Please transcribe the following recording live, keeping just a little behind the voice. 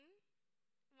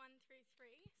through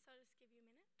 3, so I'll just give you a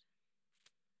minute if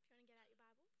you want to get out your Bibles.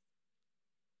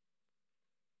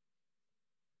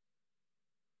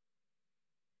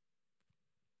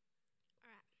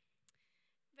 Alright,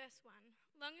 verse 1.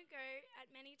 Long ago,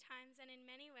 at many times and in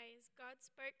many ways, God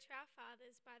spoke to our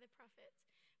fathers by the prophets,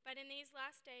 but in these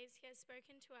last days he has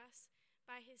spoken to us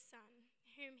by his Son,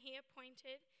 whom he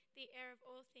appointed the heir of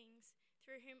all things,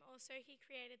 through whom also he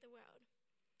created the world.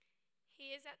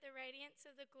 He is at the radiance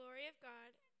of the glory of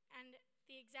God and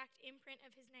the exact imprint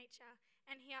of his nature,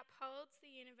 and he upholds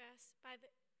the universe by the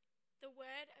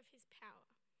word of his power.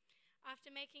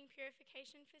 After making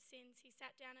purification for sins, he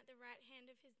sat down at the right hand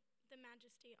of the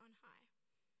majesty on high.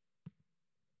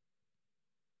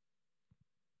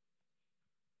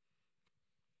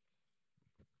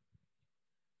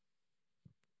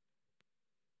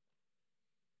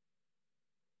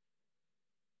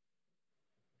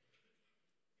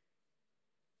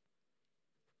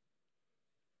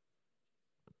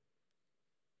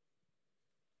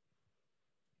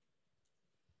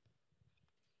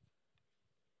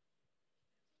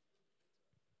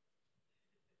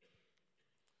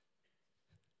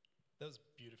 That was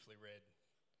beautifully read,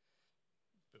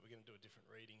 but we're going to do a different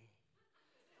reading.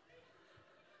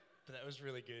 But that was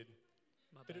really good.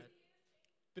 My bad.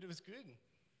 But it was good.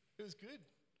 It was good.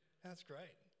 That's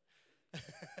great.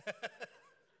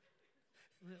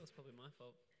 That was probably my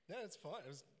fault. No, it's fine.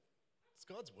 It's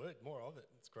God's word, more of it.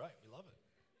 It's great. We love it.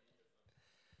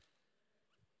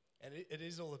 And it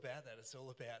is all about that. It's all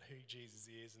about who Jesus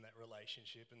is and that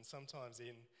relationship. And sometimes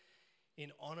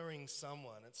in honouring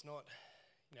someone, it's not,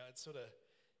 it's sort of,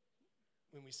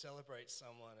 when we celebrate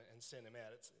someone and send them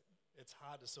out, it's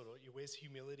hard to sort of, where's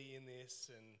humility in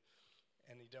this?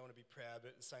 And you don't want to be proud,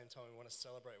 but at the same time, we want to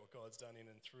celebrate what God's done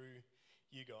in and through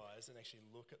you guys and actually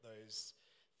look at those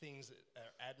things that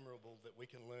are admirable, that we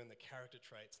can learn the character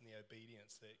traits and the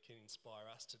obedience that can inspire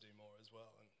us to do more as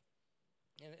well.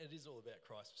 And it is all about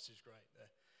Christ, which is great.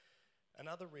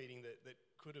 Another reading that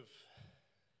could have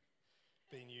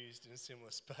been used in a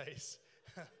similar space,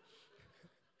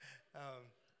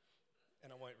 and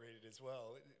I won't read it as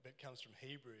well, but it comes from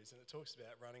Hebrews, and it talks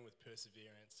about running with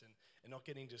perseverance and not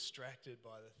getting distracted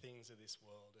by the things of this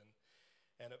world.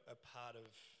 And a part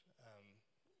of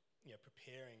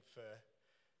preparing for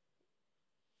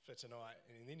tonight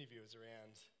and in the interview is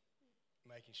around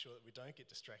making sure that we don't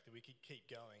get distracted. We can keep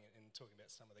going and talking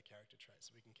about some of the character traits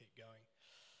so we can keep going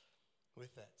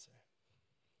with that. So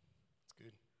it's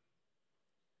good.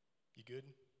 You good?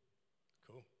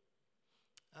 Cool.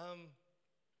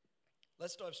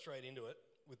 Let's dive straight into it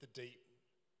with the deep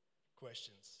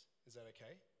questions. Is that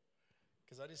okay?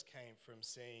 Because I just came from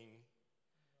seeing...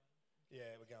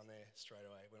 Yeah, we're going there straight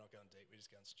away. We're not going deep. We're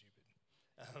just going stupid.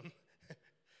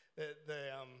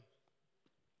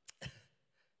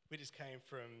 We just came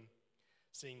from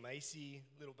seeing Macy,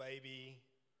 little baby,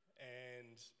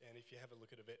 and if you have a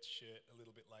look at Yvette's shirt a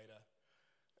little bit later,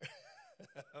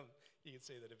 you can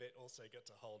see that Yvette also got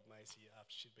to hold Macy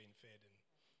after she'd been fed. And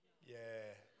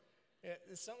yeah,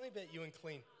 there's something about you and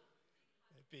clean.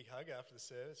 A big hug after the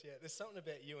service. Yeah, there's something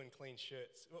about you and clean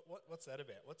shirts. What's that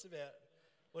about? What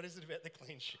is it about the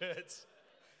clean shirts?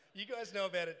 You guys know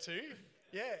about it too?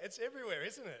 Yeah, it's everywhere,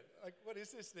 isn't it? Like, what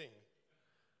is this thing?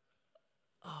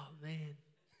 Oh, man.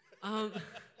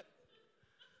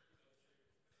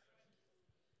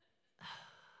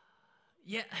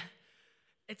 Yeah,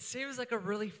 it seems like a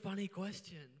really funny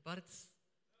question, but it's...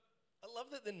 I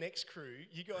love that the next crew,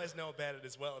 you guys know about it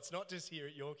as well. It's not just here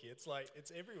at Yorkie, it's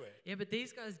everywhere. Yeah, but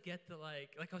these guys get the,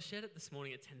 like I shared it this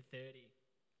morning at 10:30,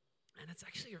 and it's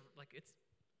actually, it's...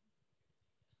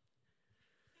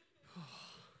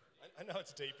 I know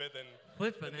it's deeper than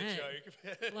Flippin' the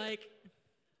joke.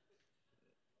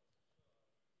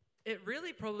 It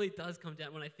really probably does come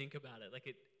down, when I think about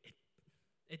it,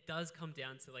 it does come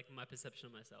down to like my perception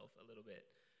of myself a little bit,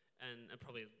 and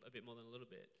probably a bit more than a little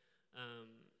bit,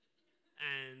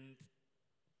 and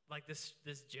like this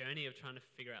journey of trying to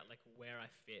figure out like where I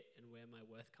fit and where my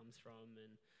worth comes from,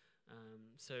 and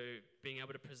so being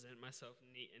able to present myself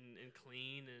neat and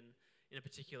clean and in a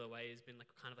particular way has been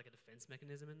like kind of like a defense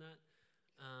mechanism in that.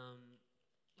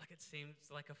 Like it seems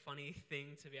like a funny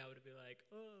thing to be able to be like,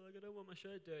 oh, like I don't want my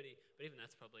shirt dirty. But even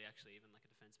that's probably actually even like a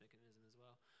defense mechanism as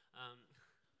well.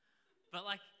 But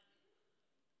like,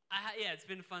 it's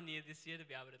been a fun year this year to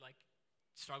be able to like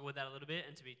struggle with that a little bit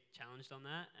and to be challenged on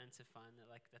that and to find that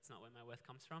like that's not where my worth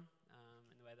comes from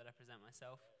in the way that I present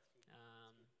myself.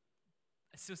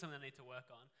 It's still something I need to work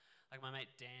on. Like my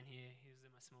mate Dan here, he was in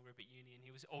my small group at uni and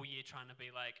he was all year trying to be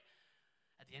like,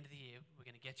 at the end of the year, we're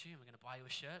going to get you and we're going to buy you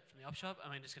a shirt from the op shop and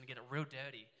we're just going to get it real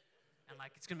dirty. and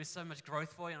like it's gonna be so much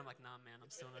growth for you. And I'm like, nah, man, I'm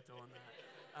still not doing that.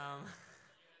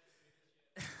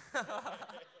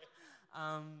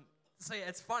 So yeah,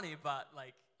 it's funny, but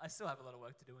like I still have a lot of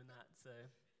work to do in that. So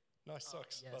Nice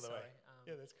socks, yeah, by the way. sorry.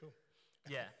 Yeah, that's cool.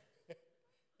 Yeah,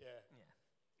 Yeah.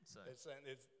 so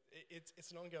It's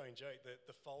an ongoing joke.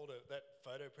 The folder, that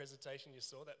photo presentation you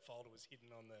saw, that folder was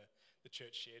hidden on the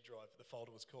church share drive. The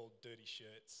folder was called Dirty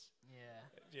Shirts. yeah.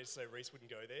 Just so Reese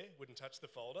wouldn't go there, wouldn't touch the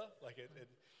folder.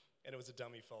 And it was a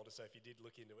dummy folder, so if you did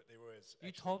look into it, there was... You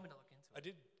told me to look into it. I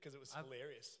did, because it was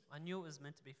hilarious. I knew it was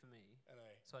meant to be for me, I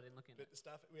know. so I didn't look into But it. the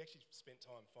stuff, we actually spent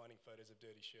time finding photos of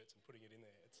dirty shirts and putting it in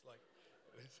there. It's like...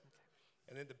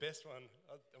 And then the best one,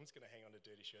 I'm just going to hang on to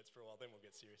dirty shirts for a while, then we'll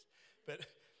get serious. But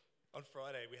on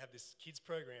Friday, we have this kids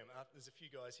program. There's a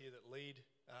few guys here that lead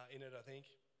in it, I think,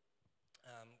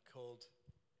 called...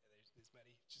 There's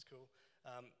Maddie, which is cool.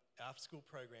 After school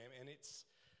program, and it's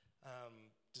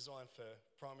designed for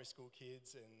primary school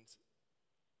kids.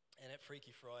 And at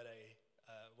Freaky Friday,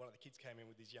 one of the kids came in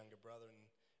with his younger brother, and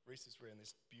Reese was wearing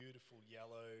this beautiful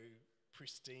yellow,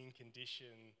 pristine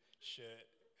condition shirt,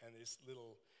 and this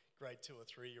little grade 2 or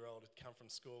 3-year-old had come from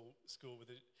school with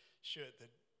a shirt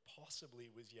that possibly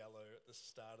was yellow at the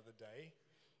start of the day.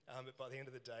 But by the end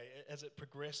of the day, as it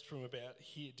progressed from about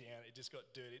here down, it just got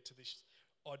dirty to this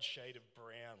odd shade of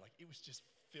brown. Like, it was just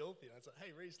filthy. And I was like, hey,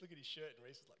 Reese, look at his shirt. And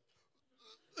Reese was like,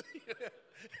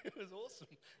 it was awesome.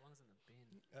 Belongs in the bin.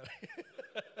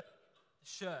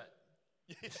 Shirt.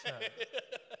 Shirt.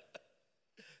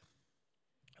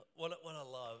 What I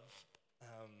love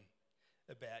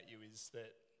about you is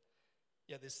that,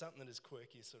 yeah, there's something that is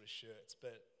quirky as sort of shirts,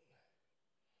 but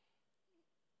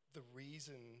the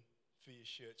reason for your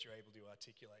shirts you're able to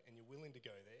articulate, and you're willing to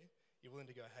go there. You're willing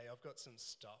to go, hey, I've got some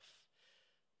stuff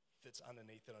that's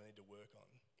underneath that I need to work on,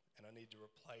 and I need to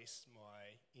replace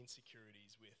my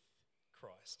insecurities with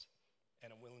Christ,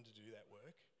 and I'm willing to do that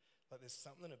work. Like, there's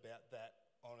something about that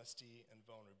honesty and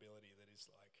vulnerability that is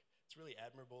like, it's really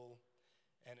admirable,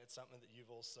 and it's something that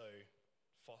you've also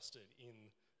fostered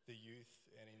in the youth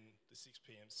and in the 6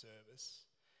 p.m. service.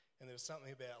 And there was something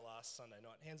about last Sunday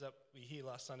night. Hands up, were you here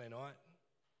last Sunday night?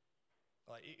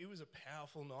 Like, it was a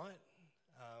powerful night.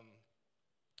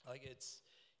 Like, it's,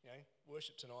 you know,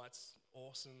 worship tonight's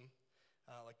awesome.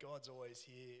 Like, God's always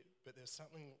here. But there's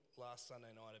something last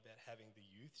Sunday night about having the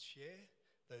youth share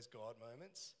those God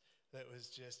moments that was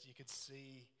just, you could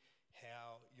see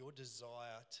how your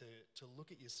desire to look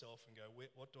at yourself and go,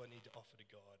 what do I need to offer to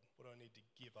God? What do I need to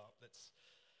give up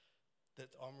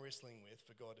that I'm wrestling with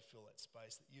for God to fill that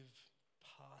space, that you've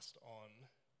passed on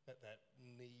that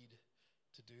need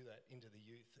to do that into the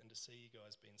youth, and to see you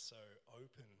guys being so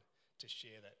open to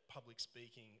share that, public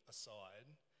speaking aside,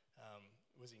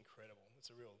 was incredible. It's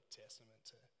a real testament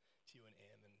to you and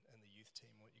Em and the youth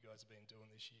team, what you guys have been doing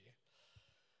this year.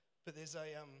 But there's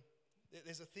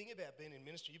a thing about being in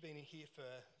ministry. You've been in here for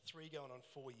 3 going on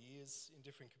 4 years in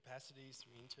different capacities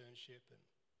through internship and,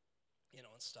 you know,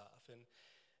 on staff.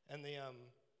 And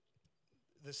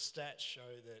the stats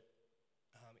show that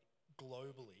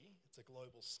globally, it's a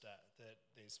global stat, that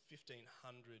there's 1,500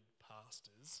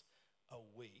 pastors a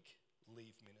week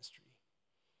leave ministry.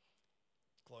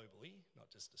 Globally, not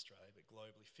just Australia, but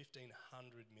globally, 1,500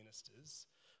 ministers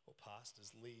or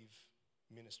pastors leave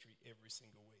ministry every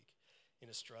single week. In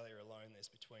Australia alone,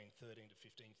 there's between 13 to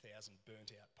 15,000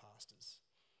 burnt out pastors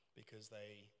because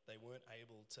they weren't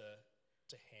able to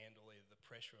handle either the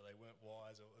pressure, or they weren't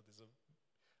wise, or there's a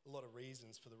lot of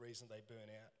reasons for the reason they burn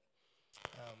out.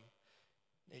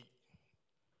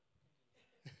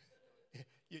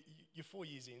 You're 4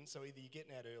 years in, so either you're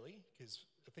getting out early, because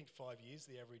I think 5 years,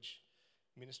 the average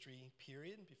ministry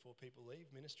period before people leave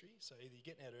ministry. So either you're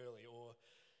getting out early, or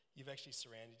you've actually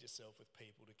surrounded yourself with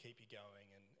people to keep you going.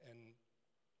 And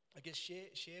I guess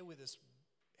share with us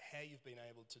how you've been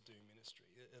able to do ministry.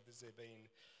 Has there been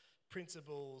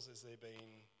principles? Has there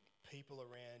been people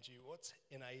around you? What's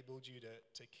enabled you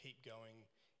to keep going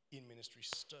in ministry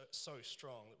so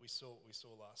strong that we saw what we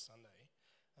saw last Sunday?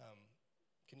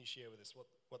 Can you share with us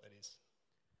what that is?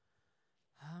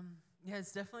 Yeah,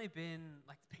 it's definitely been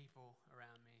like the people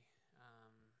around me,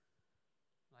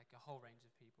 like a whole range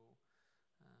of people.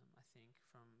 I think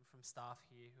from staff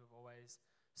here who have always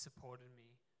supported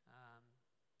me.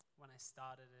 When I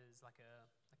started as like a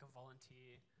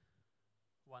volunteer,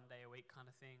 1 day a week kind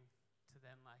of thing, to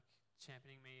then like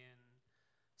championing me and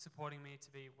supporting me to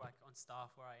be like on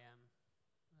staff where I am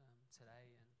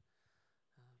today,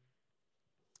 and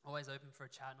always open for a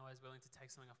chat and always willing to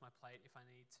take something off my plate if I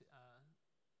need to,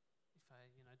 if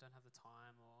I don't have the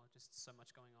time or just so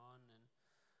much going on.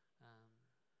 And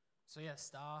so yeah,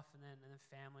 staff and then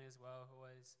family as well, who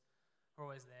are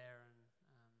always there, and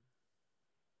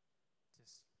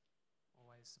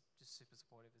always just super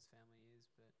supportive as family is,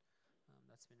 but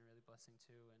that's been a really blessing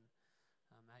too. And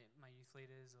my youth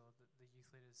leaders or the youth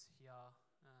leaders here, I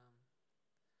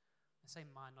say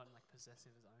my not in like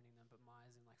possessive as owning them, but my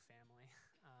as in like family.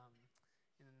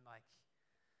 And like,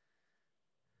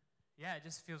 yeah, it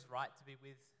just feels right to be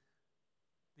with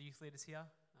the youth leaders here.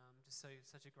 Just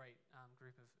such a great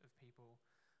group of people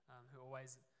who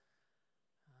always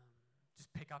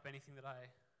just pick up anything that I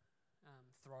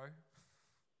throw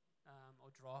or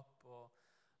drop or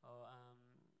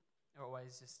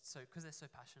always just so, because they're so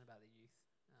passionate about the youth.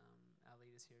 Our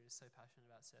leaders here are just so passionate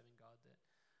about serving God that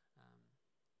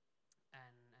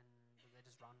and they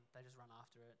just run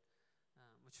after it,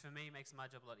 which for me makes my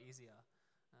job a lot easier,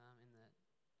 in that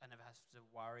I never have to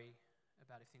worry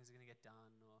about if things are going to get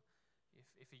done or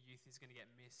if a youth is going to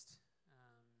get missed.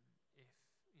 If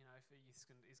a youth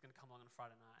is going to come along on a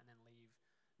Friday night and then leave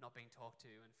not being talked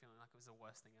to and feeling like it was the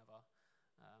worst thing ever.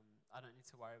 I don't need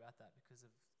to worry about that because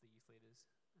of the youth leaders.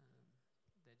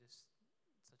 They're just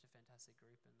such a fantastic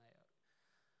group, and they are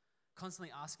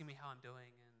constantly asking me how I'm doing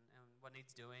and what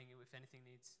needs doing, if anything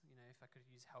needs, if I could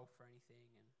use help for anything,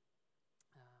 and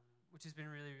which has been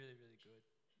really, really, really good,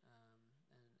 and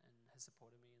has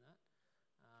supported me in that.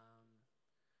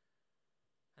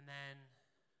 And then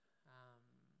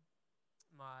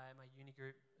my uni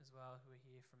group as well, who are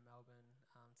here from Melbourne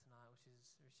tonight, which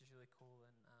is really cool,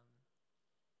 and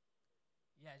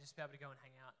just be able to go and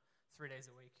hang out 3 days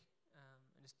a week and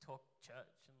just talk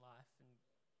church and life and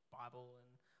Bible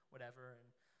and whatever, and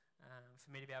for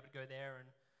me to be able to go there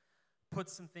and put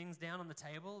some things down on the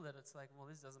table that it's like, well,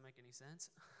 this doesn't make any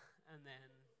sense, and then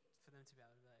for them to be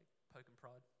able to like poke and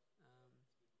prod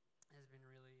has been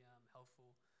really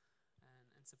helpful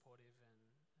and supportive, and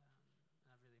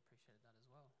I've really appreciated that as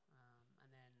well. And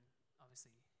then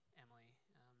obviously Emily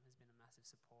has been a massive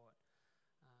support,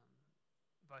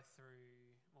 both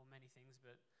through many things,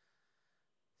 but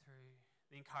through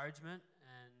the encouragement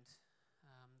and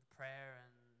the prayer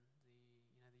and the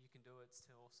you can do it,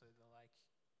 to also the like,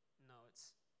 no,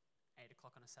 it's 8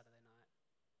 o'clock on a Saturday night.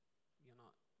 You're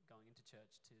not going into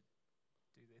church to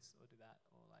do this or do that,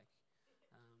 or like,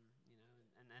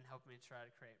 and help me try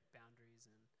to create boundaries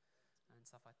and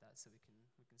stuff like that, so we can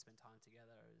spend time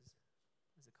together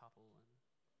as a couple and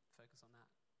focus on that,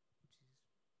 which has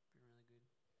been really good.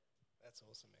 That's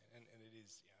awesome, man. And it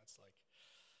is, it's like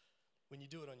when you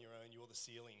do it on your own, you're the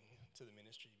ceiling to the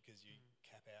ministry because you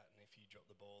cap out, and if you drop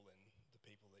the ball, then the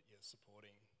people that you're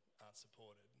supporting aren't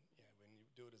supported. When you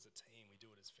do it as a team, we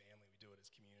do it as family, we do it as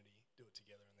community, do it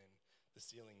together, and then the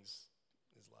ceiling's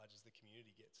as large as the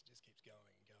community gets. It just keeps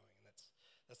going and going, and that's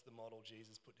the model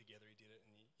Jesus put together. He did it,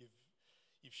 and you've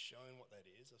shown what that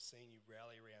is. I've seen you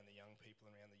rally around the young people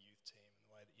and around the youth team, and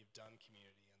the way that you've done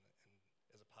community and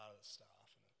as a part of the staff,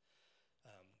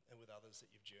 and with others that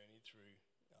you've journeyed through.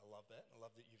 I love that. I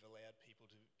love that you've allowed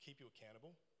people to keep you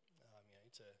accountable,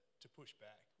 to push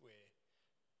back where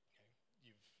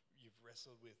you've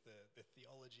wrestled with the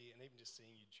theology, and even just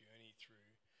seeing you journey through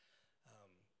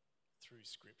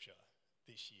Scripture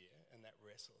this year, and that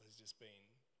wrestle has just been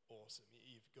awesome.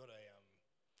 You've got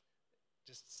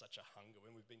just such a hunger.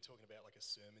 When we've been talking about like a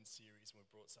sermon series and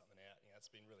we've brought something out, it's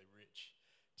been really rich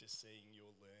just seeing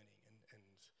your learning and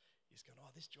you're just going,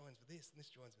 oh, this joins with this and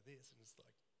this joins with this, and it's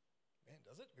like, man,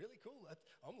 does it? Really cool.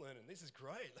 I'm learning. This is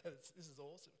great. This is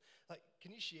awesome. Like,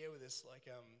 can you share with us like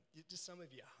just some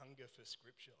of your hunger for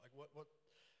Scripture? Like what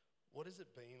has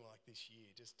it been like this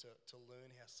year, just to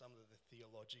learn how some of the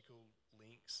theological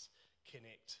links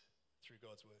connect through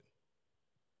God's Word?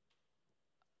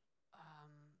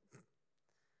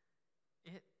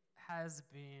 It has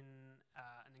been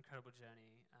an incredible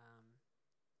journey.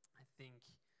 I think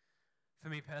for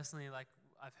me personally, like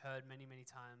I've heard many, many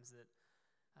times that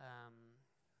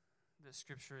that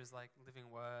Scripture is like living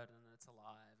Word and it's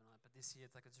alive. But this year,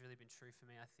 it's really been true for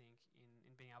me. I think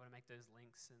in being able to make those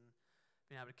links and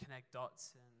being able to connect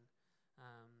dots and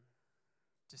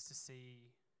just to see,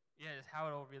 just how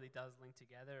it all really does link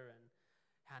together, and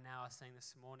how now I was saying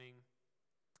this morning.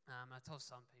 I told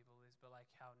some people this, but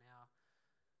like how now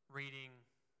reading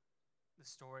the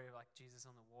story of like Jesus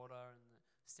on the water and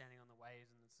standing on the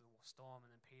waves and the storm,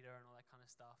 and then Peter and all that kind of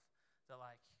stuff, that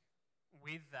like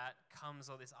with that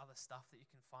comes all this other stuff that you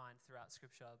can find throughout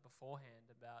Scripture beforehand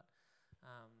about,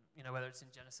 whether it's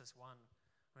in Genesis 1,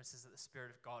 where it says that the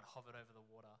Spirit of God hovered over the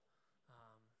water,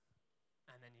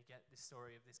 and then you get this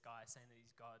story of this guy saying that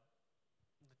he's God,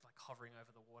 like hovering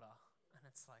over the water, and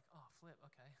it's like, oh, flip,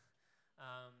 okay.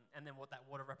 And then what that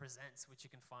water represents, which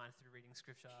you can find through reading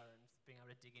Scripture and being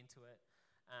able to dig into it.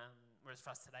 Whereas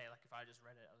for us today, like if I just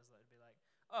read it, it'd be like,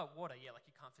 oh, water, yeah, like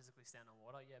you can't physically stand on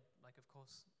water. Yeah, like of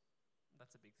course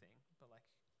that's a big thing. But like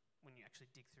when you actually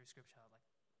dig through scripture, like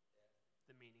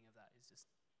the meaning of that is just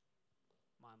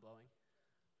mind blowing.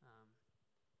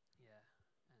 Yeah,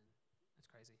 and it's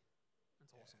crazy.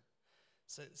 It's awesome.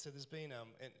 So there's been,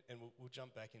 and we'll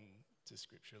jump back into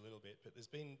scripture a little bit, but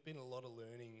there's been a lot of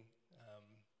learning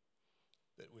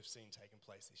that we've seen taking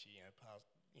place this year.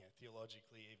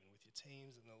 Theologically, even with your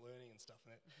teams and the learning and stuff.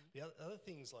 And that. The other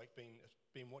things like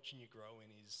been watching you grow in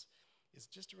is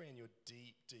just around your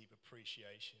deep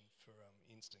appreciation for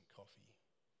instant coffee.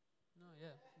 No,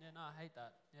 I hate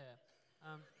that. Yeah.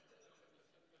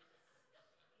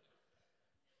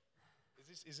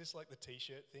 Is this like the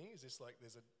T-shirt thing? Is this like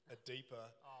there's a deeper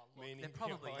meaning? There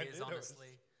probably behind is, it,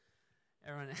 honestly.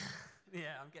 Everyone,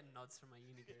 yeah, I'm getting nods from my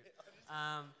uni group.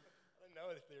 I don't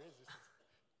know if there is.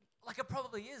 Like it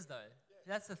probably is though. Yeah.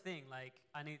 That's the thing. Like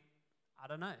I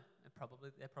don't know.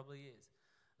 There probably is.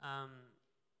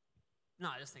 No,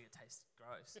 I just think it tastes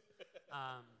gross.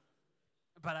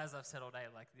 But as I've said all day,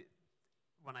 like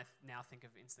when I now think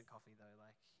of instant coffee though,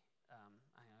 like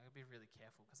I gotta be really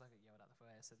careful because I get yelled at the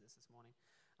way I said this morning.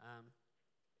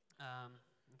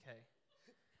 Okay.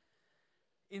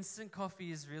 Instant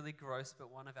coffee is really gross, but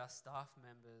one of our staff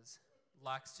members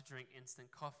likes to drink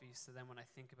instant coffee, so then when I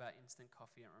think about instant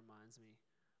coffee, it reminds me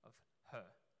of her.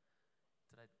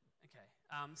 Okay.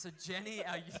 So Jenny,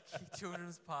 our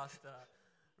children's pastor,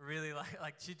 really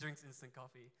like she drinks instant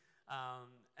coffee.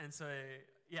 And so,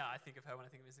 yeah, I think of her when I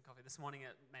think of instant coffee. This morning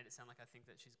it made it sound like I think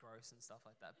that she's gross and stuff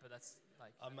like that, but that's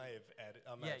like... I may have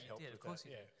helped with that. Yeah, you did, of course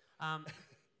you did.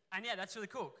 And yeah, that's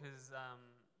really cool because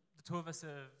the two of us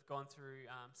have gone through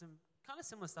some kind of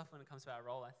similar stuff when it comes to our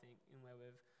role, I think, in where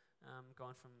we've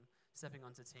gone from stepping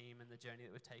onto team and the journey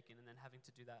that we've taken and then having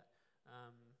to do that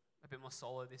a bit more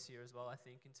solo this year as well, I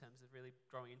think, in terms of really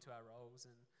growing into our roles.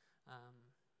 And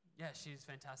yeah, she's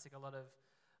fantastic. A lot of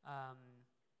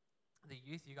the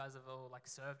youth, you guys have all like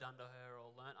served under her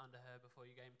or learnt under her before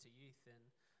you came to youth, and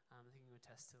I think you would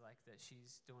attest to like that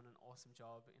she's doing an awesome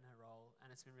job in her role,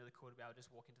 and it's been really cool to be able to just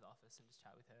walk into the office and just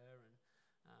chat with her and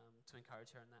to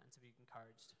encourage her in that and to be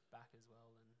encouraged back as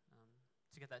well, and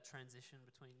to get that transition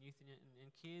between youth and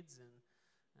kids, and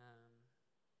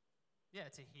yeah,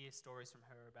 to hear stories from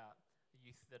her about the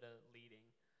youth that are leading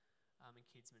in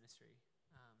kids ministry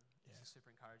is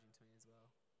super encouraging to me as well.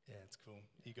 Yeah, it's cool.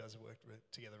 You guys have worked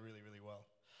together really, really well.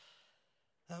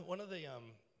 One of the,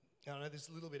 I know this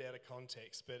is a little bit out of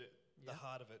context, but the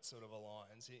heart of it sort of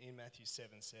aligns. In Matthew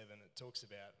 7:7, it talks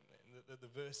about the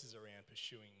verses around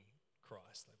pursuing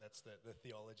Christ. Like that's the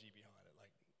theology behind it.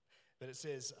 Like, but it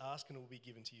says, "Ask and it will be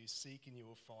given to you; seek and you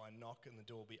will find; knock and the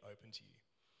door will be open to you."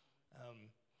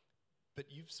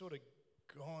 But you've sort of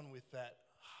gone with that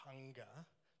hunger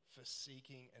for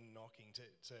seeking and knocking to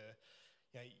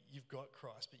you've got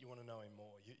Christ, but you want to know him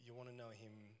more. You want to know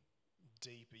him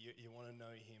deeper. You want to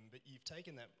know him. But you've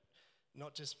taken that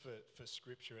not just for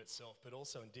Scripture itself, but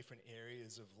also in different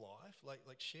areas of life. Like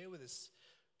share with us,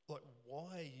 like,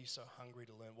 why are you so hungry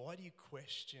to learn? Why do you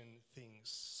question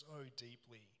things so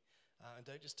deeply? And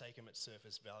don't just take them at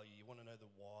surface value. You want to know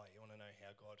the why. You want to know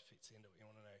how God fits into it. You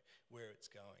want to know where it's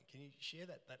going. Can you share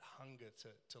that hunger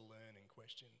to learn and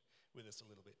question with us a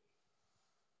little bit?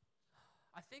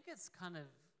 I think it's kind of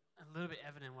a little bit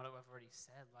evident what I've already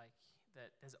said, like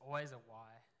that there's always a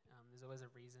why. There's always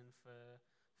a reason for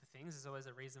things. There's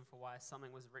always a reason for why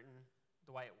something was written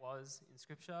the way it was in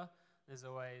Scripture. There's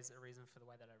always a reason for the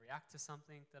way that I react to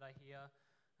something that I hear.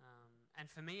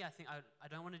 And for me, I think I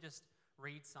don't want to just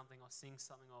read something or sing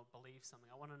something or believe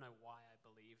something. I want to know why I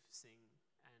believe, sing,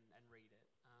 and read it.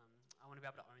 I want to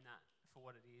be able to own that for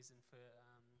what it is and for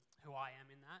who I am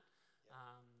in that.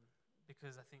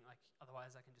 Because I think, like,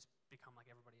 otherwise I can just become like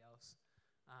everybody else.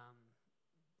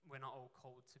 We're not all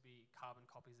called to be carbon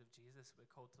copies of Jesus.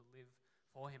 We're called to live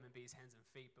for him and be his hands and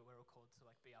feet, but we're all called to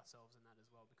like be ourselves in that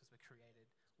as well, because we're created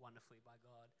wonderfully by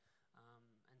God.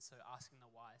 And so asking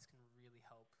the whys can really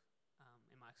help,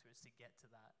 in my experience, to get to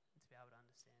that and to be able to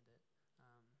understand it.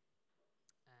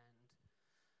 And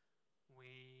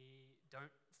we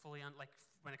don't fully,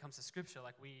 when it comes to Scripture,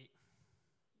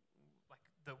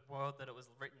 the world that it was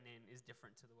written in is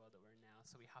different to the world that we're in now,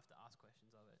 so we have to ask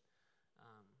questions of it.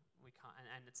 We can't,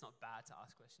 and it's not bad to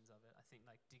ask questions of it. I think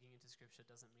like digging into Scripture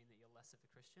doesn't mean that you're less of a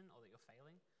Christian or that you're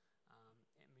failing.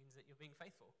 It means that you're being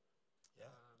faithful. Yeah,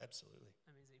 absolutely.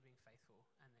 It means that you're being faithful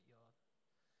and that you're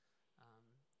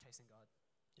chasing God.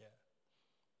 Yeah.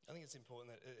 I think it's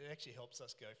important that it actually helps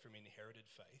us go from inherited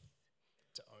faith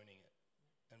to owning it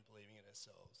and believing it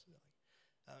ourselves.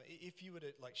 If you were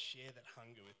to like share that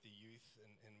hunger with the youth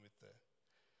and with the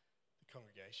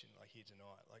congregation like here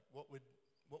tonight, like what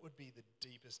would be the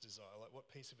deepest desire? Like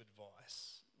what piece of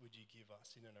advice would you give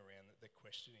us in and around the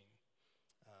questioning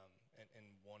and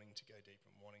wanting to go deeper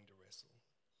and wanting to wrestle?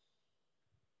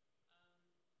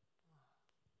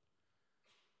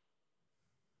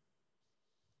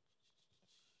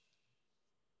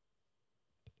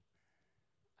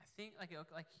 I think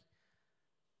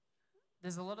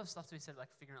there's a lot of stuff to be said,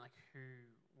 like figuring out like who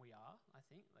we are. I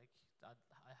think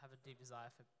I have a deep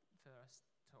desire for us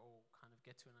to all kind of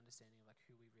get to an understanding of like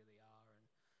who we really are and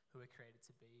who we're created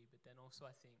to be. But then also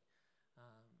I think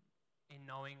in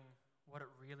knowing what it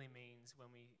really means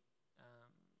when we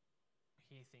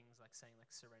hear things like saying like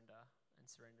surrender and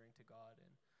surrendering to God, and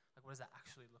like what does that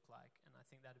actually look like? And I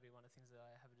think that'd be one of the things that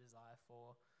I have a desire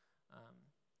for.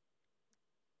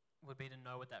 Would be to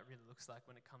know what that really looks like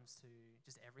when it comes to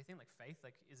just everything, like faith.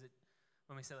 Like, is it,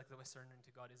 when we say like that we're surrendering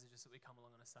to God, is it just that we come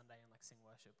along on a Sunday and like sing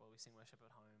worship, or we sing worship at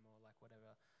home, or like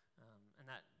whatever? And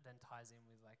that then ties in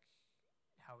with like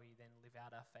how we then live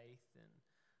out our faith, and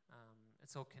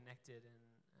it's all connected. And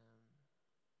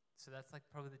so that's like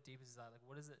probably the deepest desire. Like,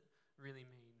 what does it really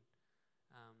mean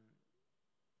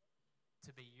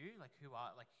to be you? Like, who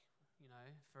are, like, you know,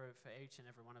 for each and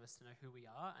every one of us to know who we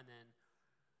are, and then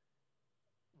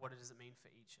what does it mean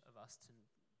for each of us to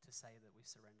say that we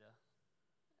surrender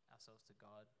ourselves to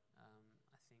God?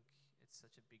 I think it's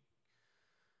such a big,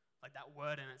 like that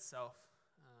word in itself,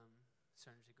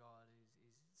 surrender to God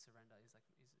is surrender is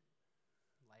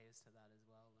layers to that as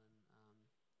well. And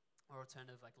or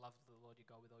alternative, like love the Lord your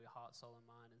God with all your heart, soul, and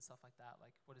mind, and stuff like that.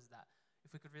 Like, what is that?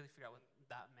 If we could really figure out what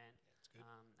that meant. Yeah,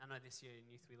 I know this year in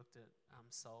youth we looked at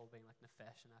soul being like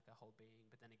nefesh and like our whole being,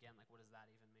 but then again, like what does that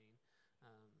even mean?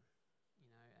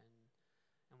 You know,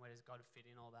 and where does God fit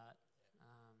in all that?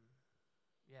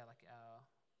 Like our,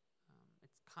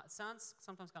 it sounds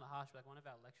sometimes kind of harsh, but like one of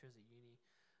our lecturers at uni,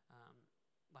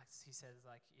 like he says,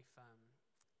 like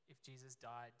if Jesus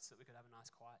died so that we could have a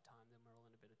nice quiet time, then we're all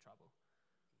in a bit of trouble.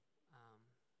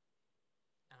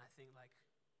 And I think like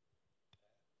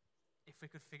if we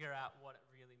could figure out what it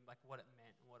really, like what it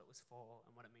meant and what it was for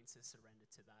and what it means to surrender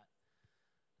to that,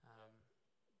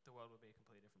 the world would be a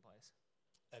completely different place.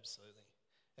 Absolutely.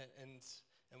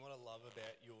 And what I love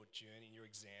about your journey and your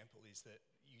example is that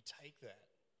you take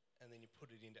that and then you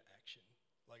put it into action.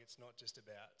 Like, it's not just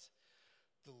about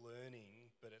the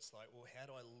learning, but it's like, well, how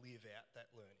do I live out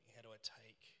that learning? How do I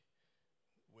take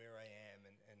where I am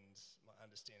and my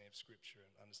understanding of Scripture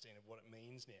and understanding of what it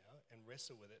means now and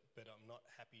wrestle with it, but I'm not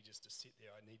happy just to sit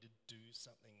there. I need to do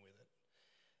something with it.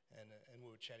 And we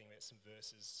were chatting about some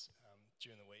verses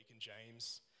during the week, and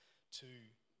James 2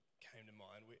 came to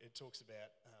mind. It talks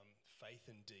about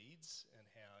faith and deeds and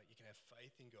how you can have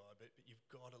faith in God, but you've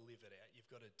got to live it out.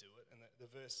 You've got to do it. And the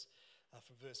verse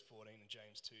from verse 14 in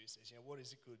James 2 says, what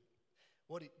is it good?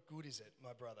 What good is it,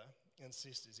 my brother and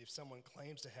sisters, if someone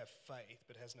claims to have faith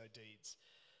but has no deeds?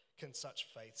 Can such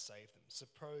faith save them?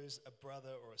 Suppose a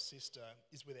brother or a sister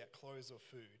is without clothes or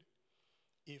food.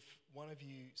 If one of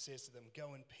you says to them,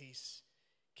 go in peace,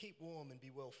 keep warm and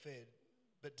be well fed,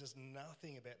 but does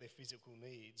nothing about their physical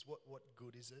needs, what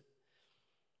good is it?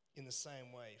 In the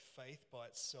same way, faith by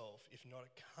itself, if not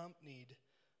accompanied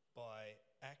by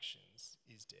actions,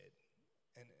 is dead.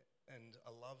 And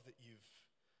I love that you've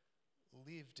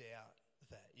lived out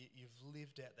that. You've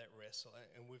lived out that wrestle,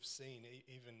 and we've seen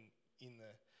even in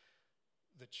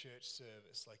the church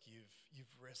service, like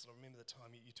you've wrestled. I remember the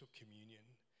time you took communion,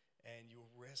 and you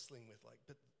were wrestling with like,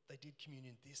 but they did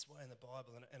communion this way in the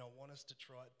Bible, and I want us to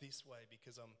try it this way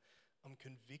because I'm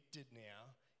convicted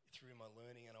now through my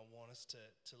learning, and I want us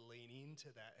to lean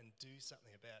into that and do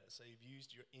something about it. So you've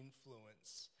used your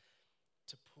influence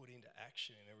to put into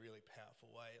action in a really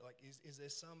powerful way. Like, is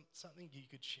there something you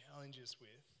could challenge us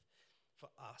with for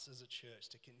us as a church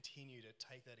to continue to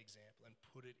take that example and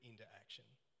put it into action?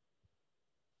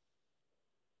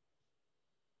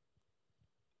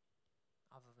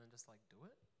 Other than just like do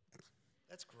it?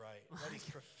 That's great. That is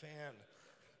profound.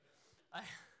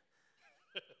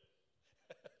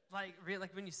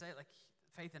 Like when you say it, like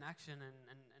faith in action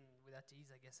and without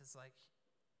deeds, I guess it's like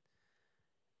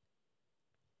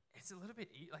it's a little bit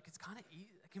like it's kind of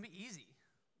it can be easy.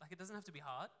 Like, it doesn't have to be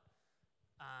hard.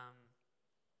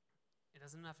 It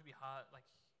doesn't have to be hard. Like,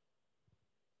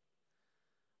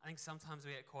 I think sometimes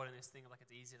we get caught in this thing of like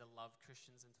it's easier to love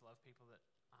Christians than to love people that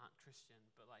aren't Christian,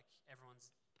 but like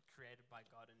everyone's created by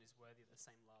God and is worthy of the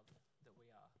same love that we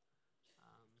are.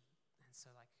 And so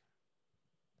like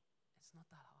it's not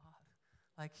that hard.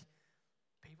 Like,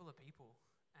 people are people,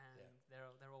 and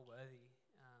they're all worthy.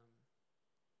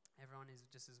 Everyone is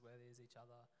just as worthy as each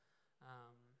other.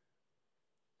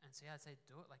 And so I'd say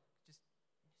do it. Like, just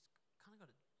kind of got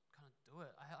to kind of do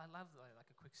it. I love like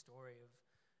a quick story of,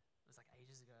 it was like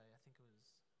ages ago. I think it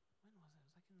was when was it? It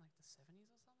was like in like the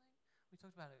 70s or something. We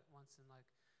talked about it once in like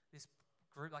this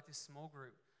group, like this small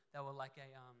group. They were like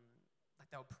like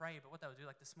they would pray, but what they would do,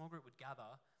 like the small group would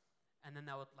gather, and then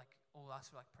they would like all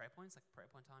ask for like prayer points, like prayer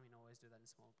point time. You know, always do that in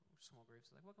small groups.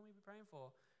 Like, what can we be praying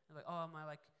for? And like, oh, my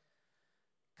like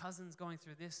cousin's going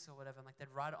through this or whatever. And like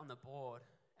they'd write it on the board,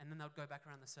 and then they'd go back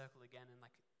around the circle again, and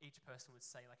like each person would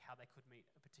say like how they could meet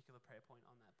a particular prayer point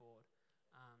on that board.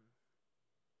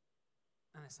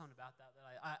 And there's something about that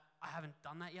I haven't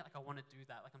done that yet. Like I want to do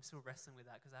that. Like I'm still wrestling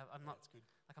with that because I'm not. That's good.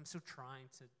 Like I'm still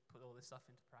trying to put all this stuff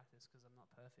into practice because I'm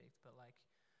not perfect. But like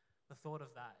the thought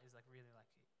of that is like really like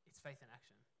it's faith in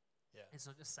action. Yeah. It's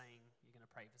not just saying you're going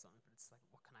to pray for something, but it's like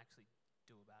what can I actually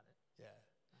do about it? Yeah.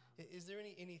 Is there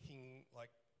anything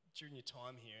like during your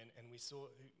time here, and we saw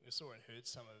and heard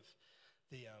some of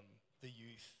the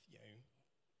youth, you know,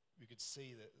 we could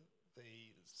see that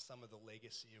some of the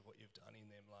legacy of what you've done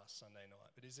in them last Sunday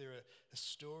night. But is there a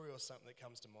story or something that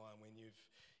comes to mind when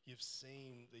you've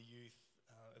seen the youth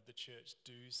of the church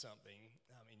do something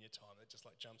in your time that just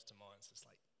like jumps to mind? It's just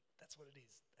like that's what it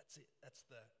is. That's it.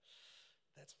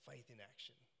 That's faith in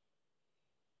action.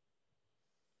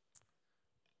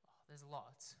 There's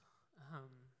lots.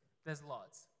 There's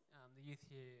lots. The youth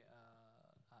here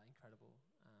are incredible.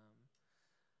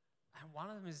 And one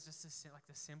of them is just like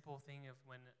the simple thing of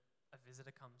when a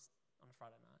visitor comes on a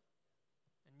Friday night.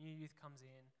 A new youth comes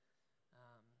in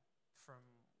from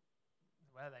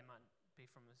where they might be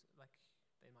from, like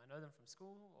they might know them from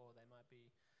school, or they might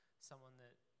be someone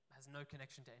that has no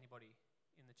connection to anybody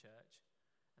in the church,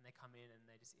 and they come in and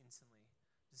they just instantly,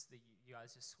 you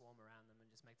guys just swarm around them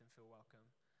and just make them feel welcome.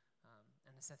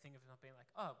 And it's that thing of not being like,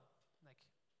 oh, like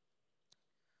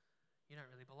you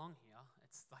don't really belong here.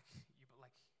 It's like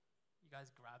you guys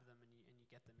grab them and you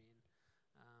get them in.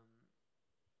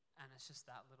 And it's just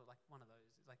that little, like one of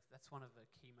those, like that's one of the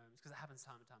key moments, because it happens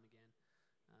time and time again.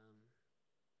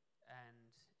 And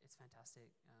it's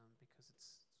fantastic because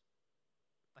it's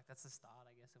like that's the start,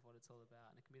 I guess, of what it's all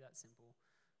about. And it can be that simple.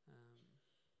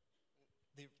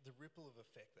 The ripple of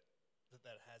effect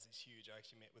that has is huge. I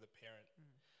actually met with a parent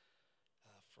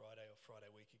Friday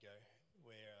week ago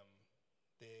where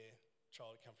their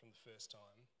child had come from the first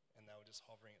time and they were just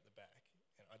hovering at the back.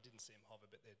 And I didn't see them hover,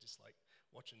 but they're just like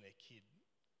watching their kid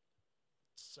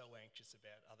so anxious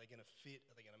about, are they going to fit?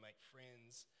 Are they going to make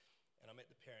friends? And I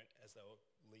met the parent as they were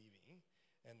leaving,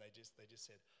 and they just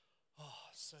said,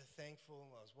 oh, so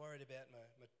thankful. I was worried about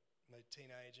my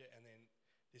teenager, and then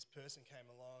this person came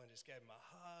along and just gave him a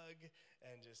hug,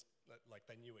 and just like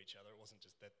they knew each other. It wasn't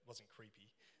just that, wasn't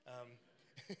creepy.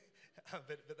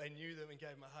 But they knew them and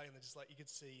gave them a hug, and they're just like, you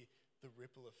could see the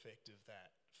ripple effect of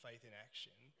that faith in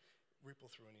action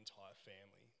ripple through an entire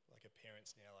family. Like a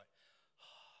parent's now like,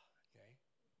 you know,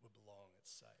 we belong,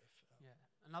 it's safe. Yeah.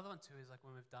 Another one too is like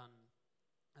when we've done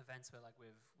events where like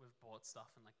we've bought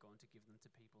stuff and like gone to give them to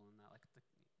people, and that like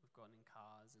we've gotten in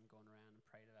cars and gone around and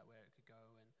prayed about where it could go.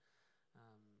 And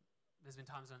there's been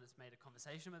times when it's made a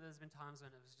conversation, but there's been times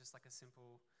when it was just like a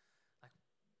simple, like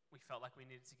we felt like we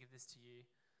needed to give this to you,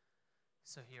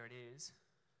 so here it is.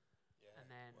 Yeah. And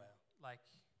then wow. like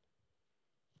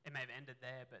it may have ended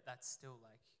there, but that's still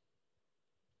like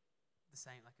the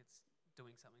same, like it's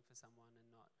doing something for someone and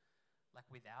not like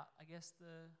without, I guess,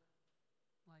 the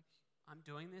like I'm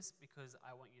doing this because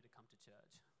I want you to come to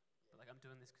church. But like I'm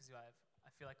doing this because I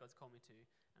feel like God's called me to,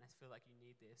 and I feel like you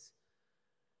need this,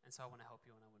 and so I want to help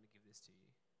you and I want to give this to you.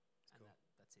 That's and cool.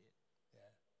 that's it.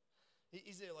 Yeah.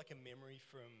 Is there like a memory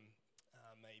from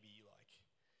maybe like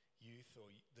youth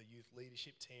or the youth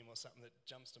leadership team or something that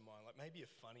jumps to mind? Like maybe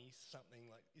a funny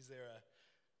something, like is there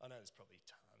I know there's probably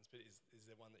tons, but is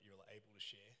there one that you're able to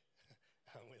share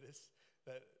with us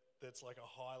that's like a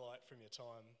highlight from your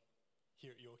time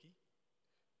here at Yorkie?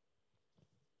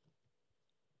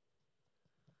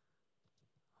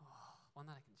 One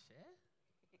that I can share?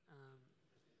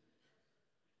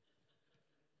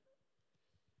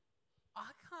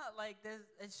 I can't, like,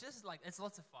 it's just like, it's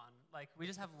lots of fun. Like, we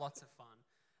just have lots of fun.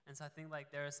 And so I think,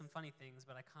 like, there are some funny things,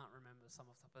 but I can't remember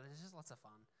some of them. But there's just lots of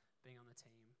fun being on the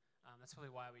team. That's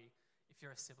probably why if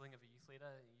you're a sibling of a youth leader,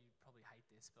 you probably hate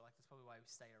this, but, like, that's probably why we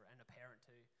stay around, and a parent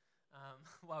too,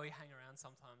 why we hang around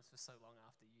sometimes for so long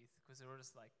after youth, because we're all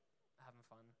just, like, having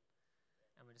fun.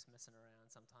 And we're just messing around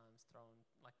sometimes, throwing,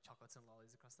 like, chocolates and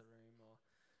lollies across the room.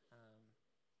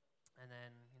 And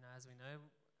then, you know, as we know,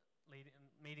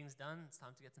 meeting's done, it's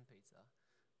time to get some pizza.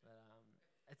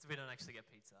 But we don't actually get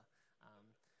pizza.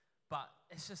 But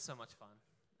it's just so much fun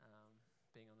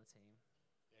being on the team.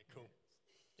 Yeah, cool.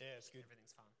 Yeah, it's good.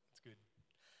 Everything's fun. It's good.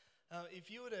 If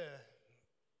you were to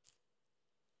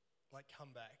like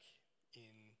come back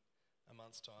in a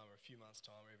month's time or a few months'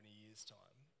 time or even a year's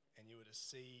time, and you were to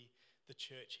see the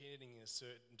church heading in a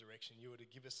certain direction, you were to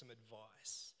give us some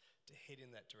advice to head in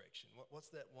that direction,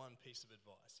 what's that one piece of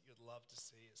advice that you'd love to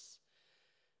see us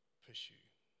pursue?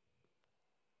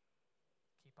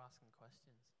 Keep asking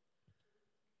questions.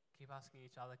 Keep asking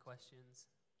each other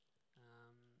questions.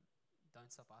 Don't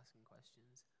stop asking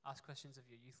questions. Ask questions of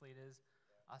your youth leaders.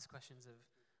 Ask questions of,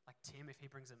 like Tim, if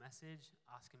he brings a message,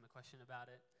 ask him a question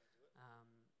about it.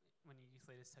 When your youth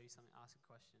leaders tell you something, ask a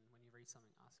question. When you read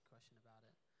something, ask a question about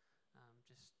it.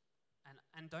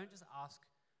 And don't just ask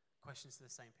questions to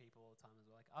the same people all the time as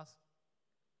well. Like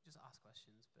just ask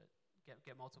questions, but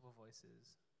get multiple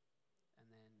voices, and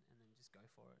then just go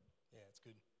for it. Yeah, it's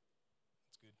good.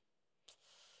 It's good.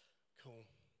 Cool.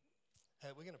 Hey,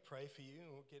 we're going to pray for you,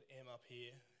 and we'll get Em up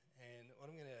here. And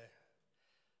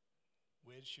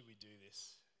where should we do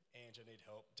this? Ange, I need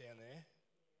help. Down there?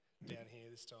 Down here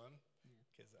this time?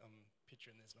 Because I'm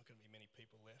picturing there's not going to be many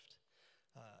people left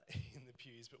in the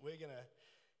pews. But we're going to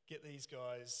get these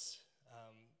guys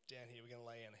down here. We're going to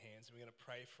lay on hands. We're going to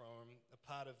pray for them. A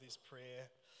part of this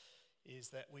prayer is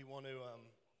that we want to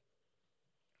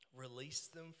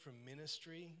release them from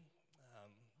ministry.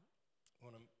 We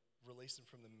want to release them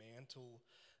from the mantle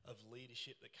of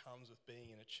leadership that comes with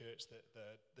being in a church,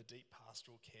 the deep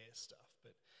pastoral care stuff.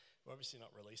 But we're obviously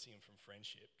not releasing them from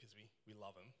friendship because we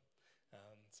love them.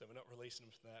 So we're not releasing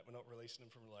them from that. We're not releasing them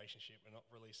from relationship. We're not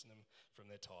releasing them from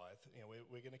their tithe. You know,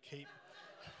 we're going to keep...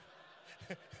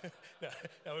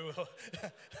 no, we will.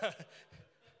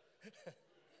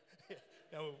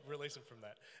 No, we'll release them from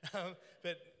that.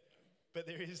 But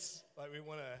there is, we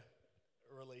want to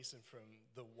release them from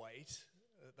the weight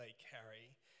that they carry,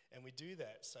 and we do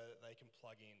that so that they can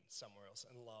plug in somewhere else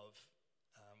and love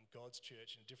God's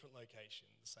church in a different location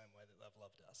the same way that they've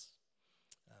loved us.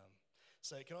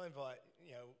 So can I invite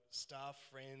staff,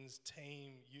 friends,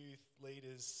 team, youth,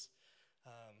 leaders,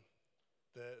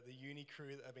 the uni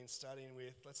crew that I've been studying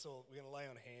with, we're going to lay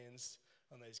on hands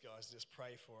on these guys and just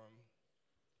pray for them.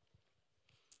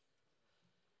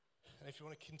 And if you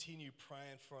want to continue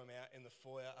praying for them out in the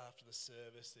foyer after the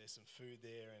service, there's some food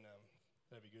there, and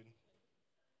that'd be good.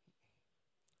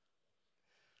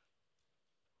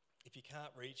 If you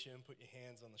can't reach them, put your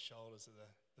hands on the shoulders of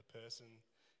the person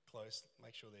close.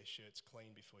 Make sure their shirt's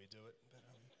clean before you do it. But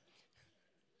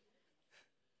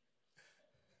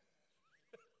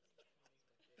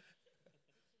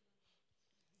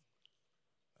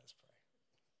let's pray.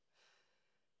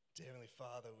 Dear Heavenly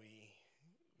Father, we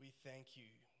thank you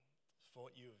for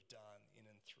what you have done in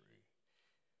and through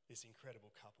this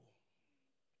incredible couple.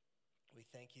 We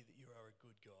thank you that you are a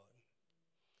good God.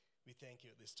 We thank you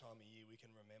at this time of year we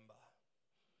can remember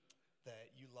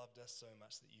that you loved us so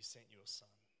much that you sent your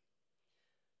Son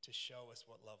to show us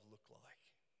what love looked like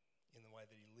in the way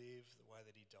that he lived, the way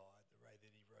that he died, the way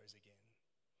that he rose again.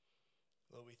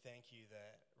 Lord, we thank you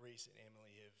that Reese and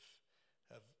Emily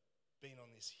have been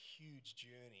on this huge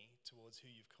journey towards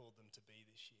who you've called them to be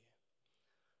this year.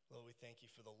 Lord, we thank you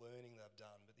for the learning they've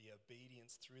done, but the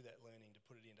obedience through that learning to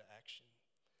put it into action.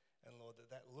 And Lord,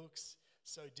 that looks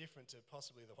so different to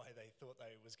possibly the way they thought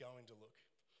they was going to look,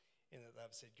 in that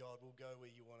they've said, God, we'll go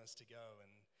where you want us to go,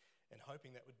 and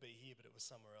hoping that would be here, but it was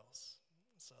somewhere else.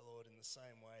 So Lord, in the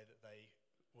same way that they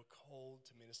were called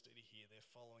to minister to here,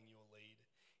 they're following your lead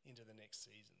into the next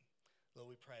season. Lord,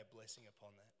 we pray a blessing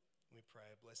upon that. We pray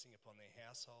a blessing upon their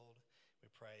household. We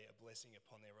pray a blessing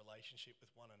upon their relationship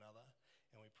with one another,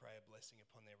 and we pray a blessing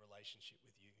upon their relationship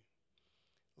with you.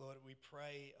 Lord, we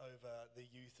pray over the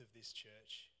youth of this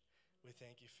church. We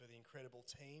thank you for the incredible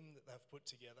team that they've put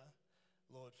together.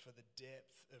 Lord, for the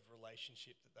depth of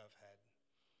relationship that they've had.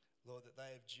 Lord, that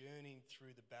they have journeyed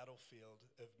through the battlefield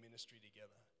of ministry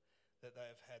together, that they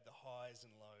have had the highs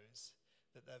and lows,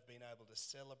 that they've been able to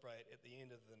celebrate at the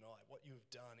end of the night what you have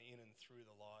done in and through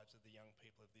the lives of the young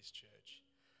people of this church.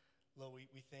 Lord,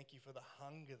 we thank you for the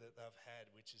hunger that they've had,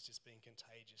 which has just been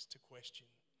contagious, to question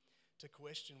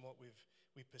what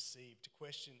we perceive, to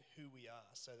question who we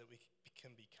are so that we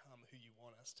can become who you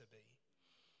want us to be.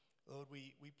 Lord,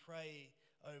 we pray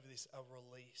over this a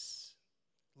release.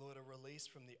 Lord, a release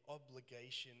from the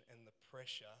obligation and the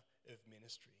pressure of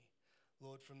ministry.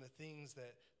 Lord, from the things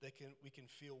that we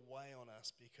can feel weigh on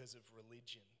us because of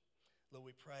religion. Lord,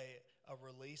 we pray a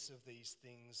release of these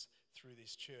things through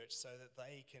this church so that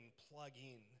they can plug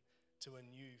in to a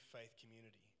new faith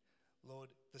community. Lord,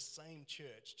 the same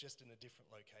church, just in a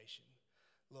different location.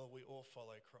 Lord, we all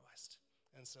follow Christ.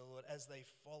 And so, Lord, as they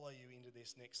follow you into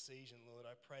this next season, Lord,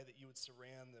 I pray that you would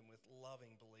surround them with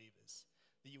loving believers,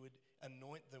 that you would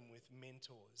anoint them with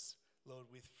mentors, Lord,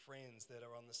 with friends that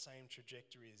are on the same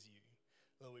trajectory as you.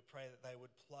 Lord, we pray that they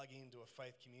would plug into a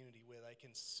faith community where they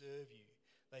can serve you.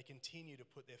 They continue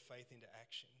to put their faith into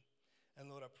action. And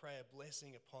Lord, I pray a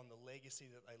blessing upon the legacy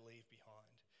that they leave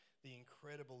behind. The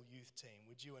incredible youth team,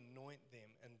 would you anoint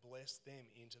them and bless them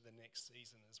into the next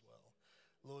season as well?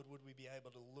 Lord, would we be able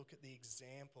to look at the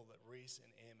example that Reese and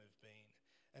Em have been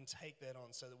and take that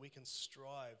on so that we can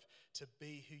strive to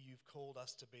be who you've called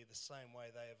us to be the same way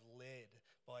they have led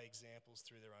by examples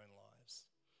through their own lives.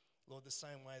 Lord, the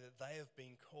same way that they have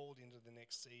been called into the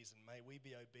next season, may we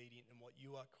be obedient in what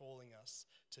you are calling us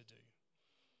to do.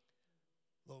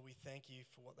 Lord, we thank you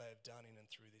for what they have done in and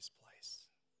through this place.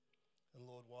 And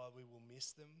Lord, while we will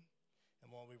miss them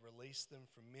and while we release them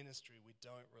from ministry, we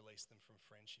don't release them from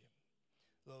friendship.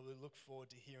 Lord, we look forward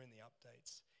to hearing the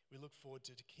updates. We look forward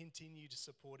to continue to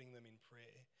supporting them in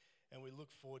prayer. And we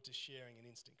look forward to sharing an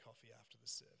instant coffee after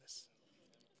the service.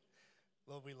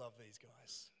 Lord, we love these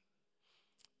guys.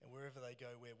 And wherever they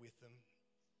go, we're with them.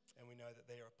 And we know that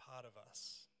they are a part of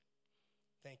us.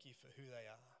 Thank you for who they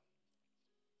are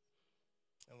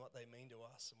and what they mean to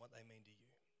us and what they mean to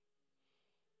you.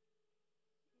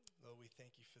 Lord, we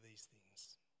thank you for these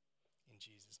things. In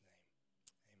Jesus' name.